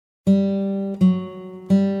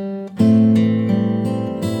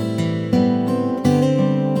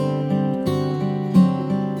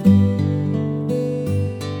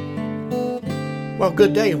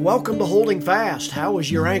good day and welcome to Holding Fast. How is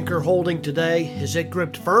your anchor holding today? Is it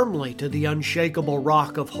gripped firmly to the unshakable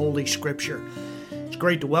rock of Holy Scripture? It's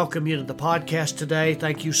great to welcome you to the podcast today.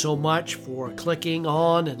 Thank you so much for clicking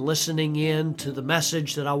on and listening in to the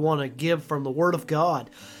message that I want to give from the Word of God.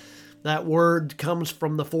 That word comes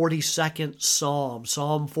from the 42nd Psalm,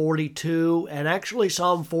 Psalm 42, and actually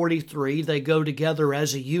Psalm 43. They go together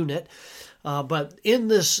as a unit. But in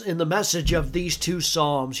the message of these two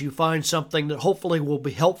Psalms, you find something that hopefully will be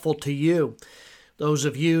helpful to you. Those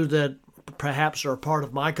of you that perhaps are a part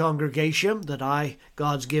of my congregation that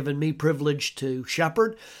God's given me privilege to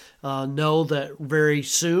shepherd, know that very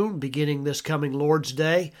soon, beginning this coming Lord's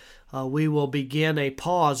Day, we will begin a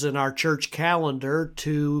pause in our church calendar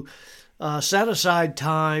to set aside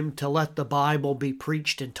time to let the Bible be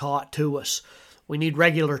preached and taught to us. We need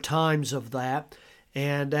regular times of that.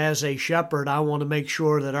 And as a shepherd, I want to make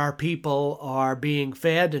sure that our people are being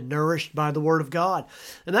fed and nourished by the Word of God.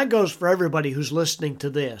 And that goes for everybody who's listening to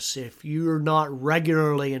this. If you're not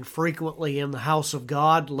regularly and frequently in the house of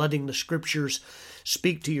God, letting the Scriptures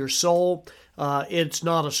speak to your soul, it's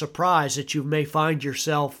not a surprise that you may find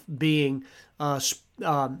yourself being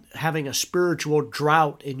having a spiritual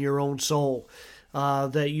drought in your own soul,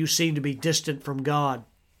 that you seem to be distant from God.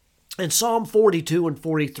 And Psalm 42 and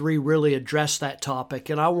 43 really address that topic,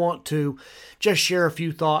 and I want to just share a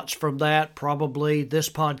few thoughts from that, probably this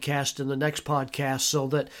podcast and the next podcast, so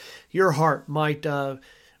that your heart might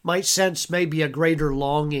sense maybe a greater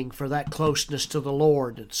longing for that closeness to the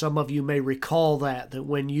Lord. And some of you may recall that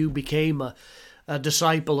when you became a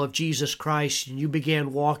disciple of Jesus Christ and you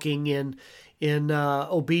began walking in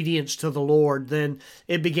obedience to the Lord, then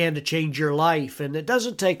it began to change your life. And it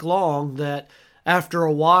doesn't take long that after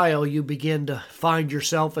a while, you begin to find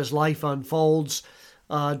yourself as life unfolds,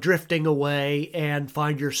 drifting away and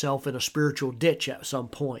find yourself in a spiritual ditch at some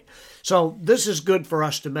point. So this is good for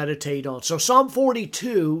us to meditate on. So Psalm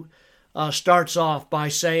 42 starts off by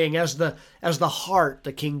saying, as the hart,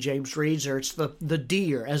 the King James reads, or it's the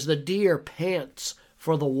deer, as the deer pants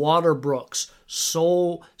for the water brooks,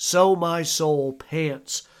 so my soul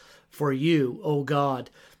pants for you, O God.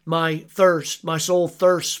 My soul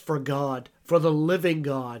thirsts for God, for the living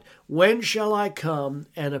God. When shall I come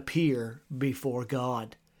and appear before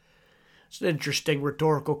God? It's an interesting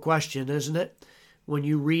rhetorical question, isn't it? When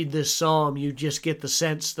you read this psalm, you just get the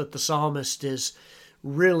sense that the psalmist is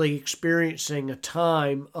really experiencing a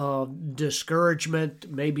time of discouragement,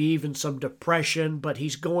 maybe even some depression, but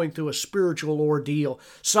he's going through a spiritual ordeal,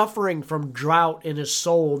 suffering from drought in his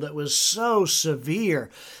soul that was so severe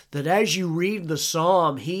that as you read the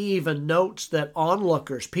psalm, he even notes that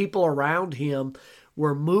onlookers, people around him,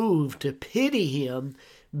 were moved to pity him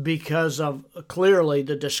because of clearly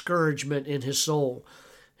the discouragement in his soul.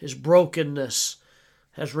 His brokenness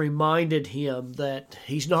has reminded him that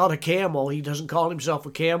he's not a camel. He doesn't call himself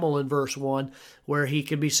a camel in verse 1, where he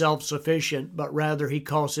can be self-sufficient, but rather he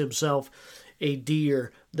calls himself a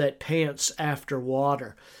deer that pants after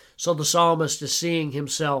water. So the psalmist is seeing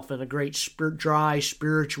himself in a great dry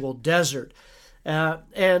spiritual desert.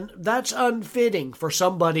 And that's unfitting for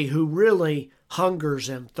somebody who really hungers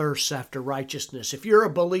and thirsts after righteousness. If you're a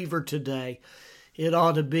believer today, it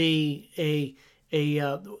ought to be a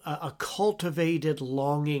cultivated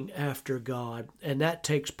longing after God, and that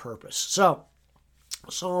takes purpose. So,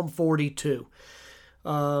 Psalm 42.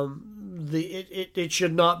 It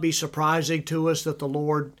should not be surprising to us that the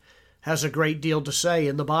Lord has a great deal to say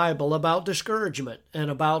in the Bible about discouragement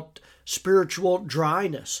and about spiritual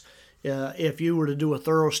dryness. If you were to do a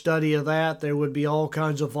thorough study of that, there would be all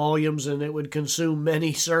kinds of volumes, and it would consume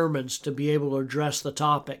many sermons to be able to address the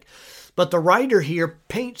topic. But the writer here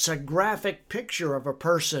paints a graphic picture of a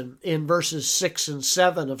person in verses 6 and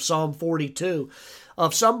 7 of Psalm 42,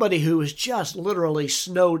 of somebody who is just literally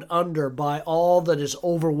snowed under by all that is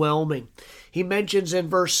overwhelming. He mentions in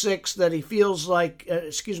verse 6 that he feels like,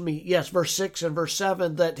 verse 6 and verse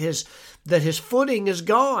 7, that his footing is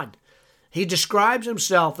gone. He describes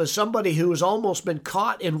himself as somebody who has almost been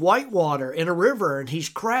caught in whitewater in a river, and he's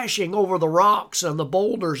crashing over the rocks and the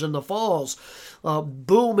boulders and the falls.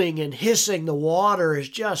 Booming and hissing, the water is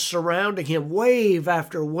just surrounding him. Wave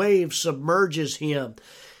after wave submerges him.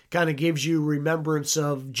 Kind of gives you remembrance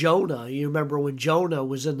of Jonah. You remember when Jonah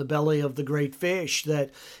was in the belly of the great fish,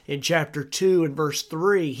 that in chapter 2 and verse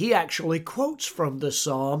 3, he actually quotes from this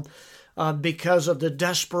psalm because of the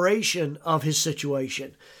desperation of his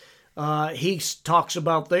situation. He talks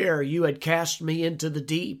about there, you had cast me into the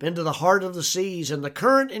deep, into the heart of the seas, and the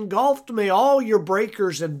current engulfed me. All your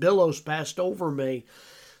breakers and billows passed over me.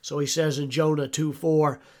 So he says in Jonah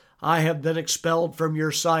 2:4, I have been expelled from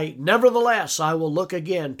your sight. Nevertheless, I will look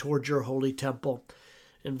again toward your holy temple.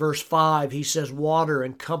 In verse 5, he says, water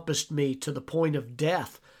encompassed me to the point of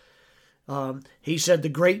death. He said, the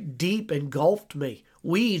great deep engulfed me.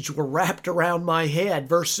 Weeds were wrapped around my head.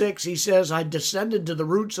 Verse 6, he says, I descended to the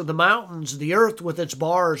roots of the mountains. The earth with its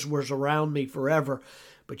bars was around me forever.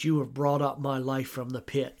 But you have brought up my life from the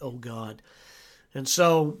pit, O God. And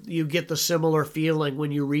so you get the similar feeling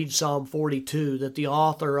when you read Psalm 42, that the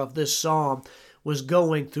author of this psalm was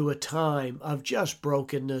going through a time of just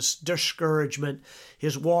brokenness, discouragement.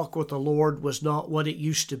 His walk with the Lord was not what it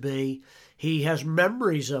used to be. He has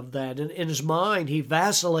memories of that. And in his mind, he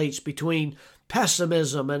vacillates between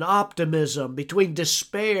pessimism and optimism, between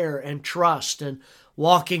despair and trust, and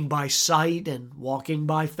walking by sight and walking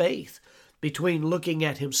by faith, between looking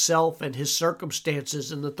at himself and his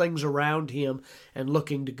circumstances and the things around him and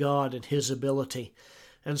looking to God and his ability.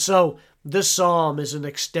 And so this psalm is an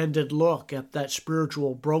extended look at that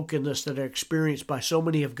spiritual brokenness that are experienced by so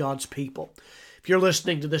many of God's people. If you're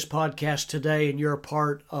listening to this podcast today and you're a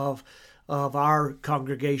part of our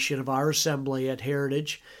congregation, of our assembly at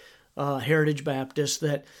Heritage Baptist,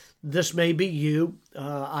 that this may be you.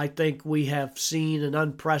 I think we have seen an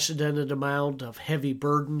unprecedented amount of heavy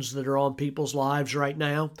burdens that are on people's lives right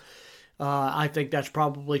now. I think that's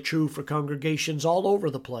probably true for congregations all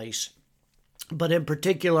over the place. But in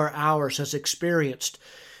particular, ours has experienced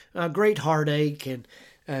great heartache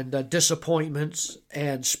and disappointments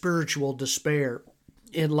and spiritual despair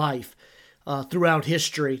in life. Throughout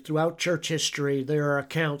history, throughout church history, there are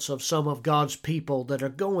accounts of some of God's people that are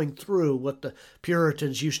going through what the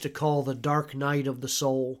Puritans used to call the dark night of the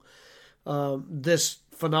soul. This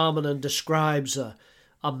phenomenon describes a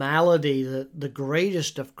malady that the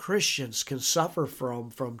greatest of Christians can suffer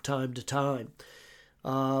from time to time.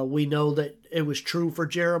 We know that it was true for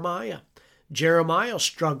Jeremiah. Jeremiah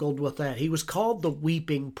struggled with that. He was called the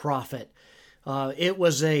weeping prophet. It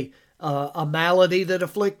was a malady that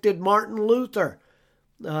afflicted Martin Luther,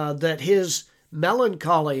 that his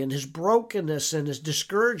melancholy and his brokenness and his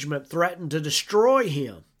discouragement threatened to destroy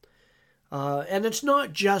him. And it's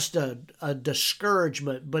not just a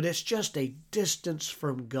discouragement, but it's just a distance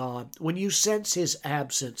from God. When you sense his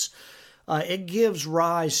absence, it gives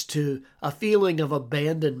rise to a feeling of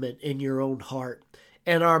abandonment in your own heart.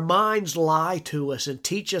 And our minds lie to us and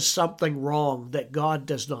teach us something wrong, that God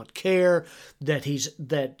does not care,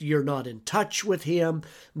 that you're not in touch with him,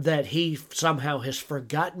 that he somehow has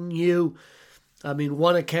forgotten you. I mean,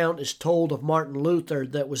 one account is told of Martin Luther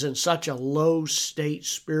that was in such a low state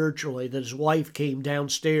spiritually that his wife came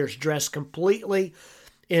downstairs dressed completely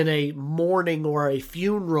in a mourning or a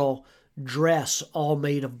funeral dress all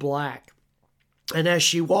made of black. And as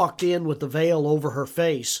she walked in with the veil over her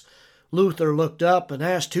face, Luther looked up and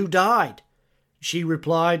asked who died. She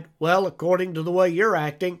replied, well, according to the way you're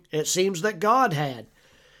acting, it seems that God had.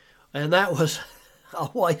 And that was a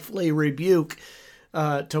wifely rebuke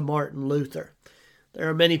to Martin Luther. There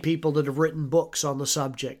are many people that have written books on the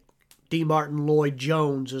subject. D. Martin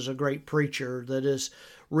Lloyd-Jones is a great preacher that is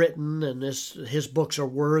written, and his books are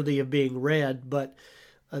worthy of being read, but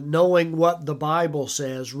knowing what the Bible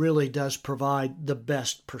says really does provide the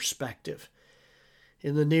best perspective.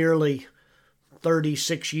 In the nearly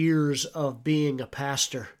 36 years of being a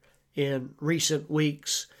pastor, in recent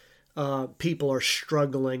weeks, people are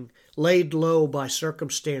struggling, laid low by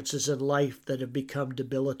circumstances in life that have become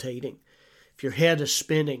debilitating. If your head is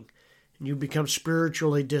spinning and you become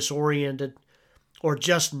spiritually disoriented or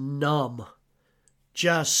just numb,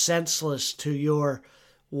 just senseless to your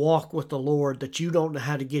walk with the Lord, that you don't know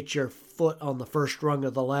how to get your foot on the first rung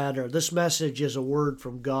of the ladder, this message is a word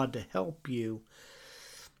from God to help you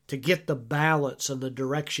to get the balance and the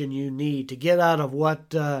direction you need, to get out of what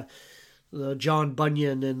John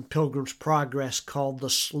Bunyan in Pilgrim's Progress called the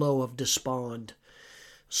slough of despond.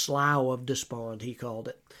 Slough of despond, he called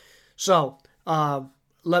it. So,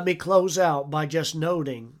 let me close out by just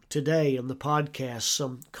noting today in the podcast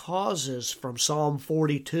some causes from Psalm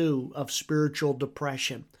 42 of spiritual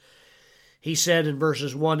depression. He said in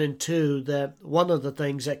verses 1 and 2 that one of the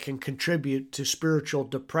things that can contribute to spiritual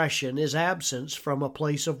depression is absence from a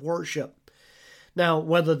place of worship. Now,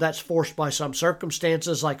 whether that's forced by some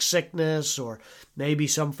circumstances like sickness or maybe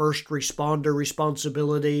some first responder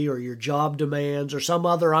responsibility or your job demands or some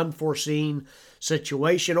other unforeseen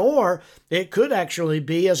situation, or it could actually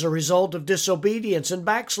be as a result of disobedience and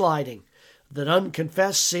backsliding, that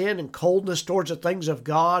unconfessed sin and coldness towards the things of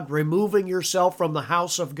God, removing yourself from the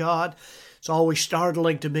house of God. It's always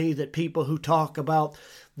startling to me that people who talk about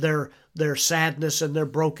their sadness and their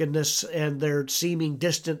brokenness and their seeming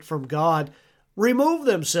distant from God remove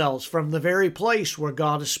themselves from the very place where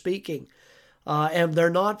God is speaking. and they're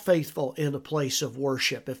not faithful in a place of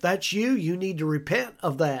worship. If that's you, you need to repent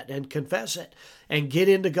of that and confess it and get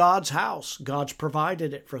into God's house. God's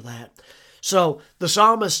provided it for that. So the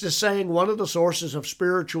psalmist is saying one of the sources of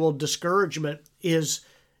spiritual discouragement is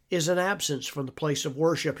an absence from the place of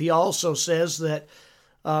worship. He also says that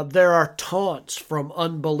there are taunts from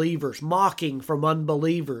unbelievers, mocking from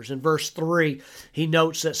unbelievers. In verse 3, he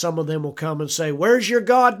notes that some of them will come and say, "Where's your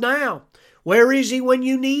God now? Where is he when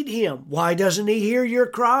you need him? Why doesn't he hear your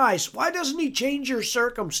cries? Why doesn't he change your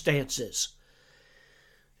circumstances?"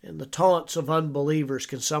 And the taunts of unbelievers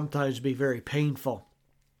can sometimes be very painful.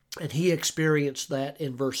 And he experienced that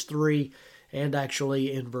in verse 3 and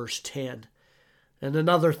actually in verse 10. And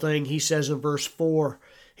another thing he says in verse 4,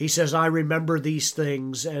 he says, "I remember these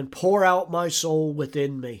things and pour out my soul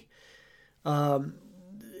within me."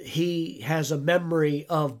 He has a memory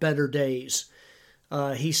of better days.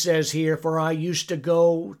 He says here, "For I used to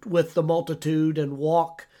go with the multitude and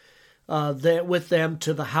walk with them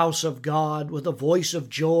to the house of God with a voice of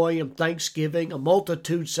joy and thanksgiving, a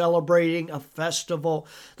multitude celebrating a festival."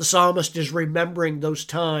 The psalmist is remembering those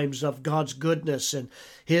times of God's goodness and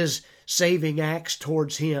his saving acts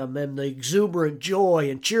towards him and the exuberant joy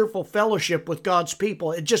and cheerful fellowship with God's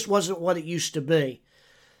people. It just wasn't what it used to be.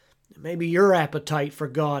 Maybe your appetite for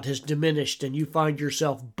God has diminished and you find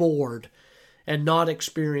yourself bored and not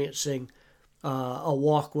experiencing a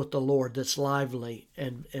walk with the Lord that's lively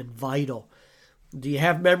and vital. Do you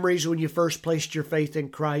have memories when you first placed your faith in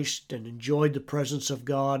Christ and enjoyed the presence of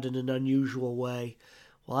God in an unusual way?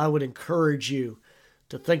 Well, I would encourage you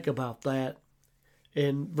to think about that.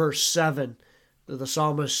 In verse 7, the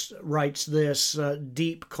psalmist writes this,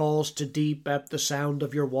 "Deep calls to deep at the sound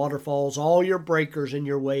of your waterfalls. All your breakers and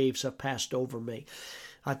your waves have passed over me."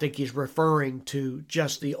 I think he's referring to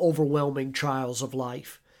just the overwhelming trials of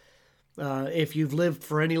life. If you've lived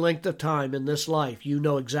for any length of time in this life, you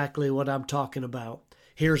know exactly what I'm talking about.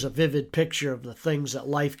 Here's a vivid picture of the things that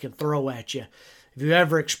life can throw at you. Have you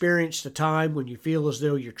ever experienced a time when you feel as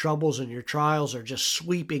though your troubles and your trials are just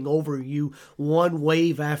sweeping over you, one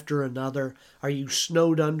wave after another? Are you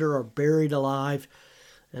snowed under or buried alive?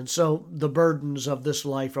 And so the burdens of this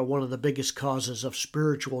life are one of the biggest causes of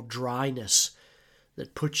spiritual dryness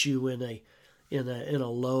that puts you in a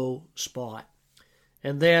low spot.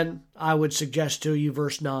 And then I would suggest to you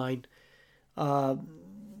verse 9.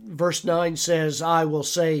 Verse 9 says, "I will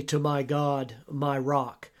say to my God, my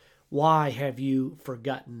rock, why have you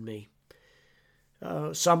forgotten me?"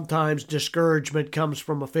 Sometimes discouragement comes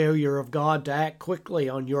from a failure of God to act quickly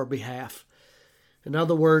on your behalf. In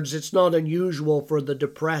other words, it's not unusual for the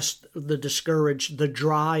depressed, the discouraged, the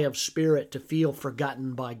dry of spirit to feel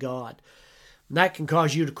forgotten by God. And that can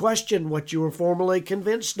cause you to question what you were formerly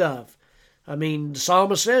convinced of. I mean, the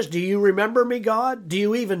psalmist says, "Do you remember me, God? Do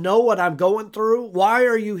you even know what I'm going through? Why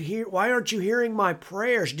are you here? Why aren't you hearing my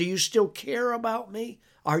prayers? Do you still care about me?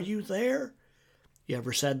 Are you there?" You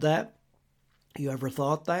ever said that? You ever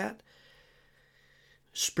thought that?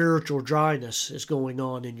 Spiritual dryness is going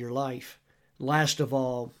on in your life. Last of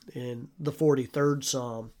all, in the 43rd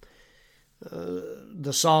Psalm,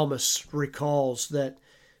 the psalmist recalls that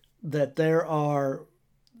there are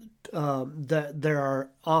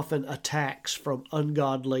often attacks from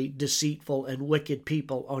ungodly, deceitful, and wicked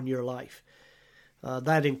people on your life.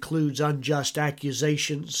 That includes unjust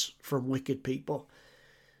accusations from wicked people.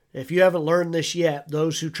 If you haven't learned this yet,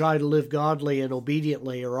 those who try to live godly and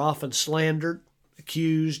obediently are often slandered,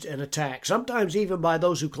 accused, and attacked, sometimes even by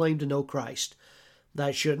those who claim to know Christ.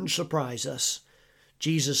 That shouldn't surprise us.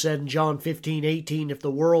 Jesus said in John 15:18, "If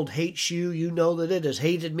the world hates you, you know that it has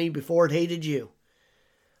hated me before it hated you."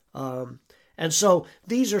 And so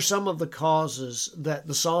these are some of the causes that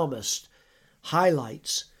the psalmist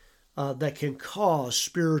highlights that can cause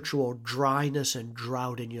spiritual dryness and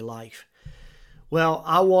drought in your life. Well,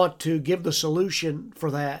 I want to give the solution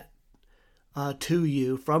for that to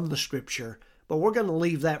you from the Scripture, but we're going to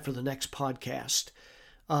leave that for the next podcast.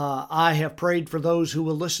 I have prayed for those who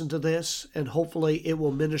will listen to this, and hopefully it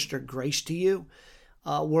will minister grace to you.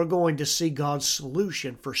 We're going to see God's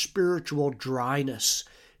solution for spiritual dryness.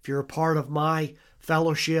 If you're a part of my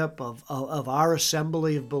fellowship, of our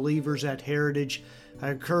assembly of believers at Heritage,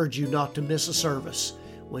 I encourage you not to miss a service.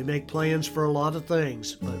 We make plans for a lot of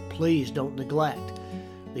things, but please don't neglect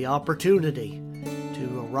the opportunity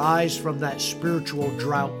to arise from that spiritual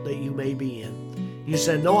drought that you may be in. You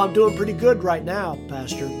said, "No, I'm doing pretty good right now,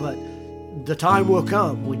 Pastor," but the time will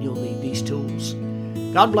come when you'll need these tools.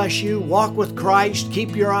 God bless you. Walk with Christ.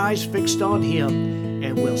 Keep your eyes fixed on Him,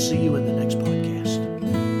 and we'll see you in the next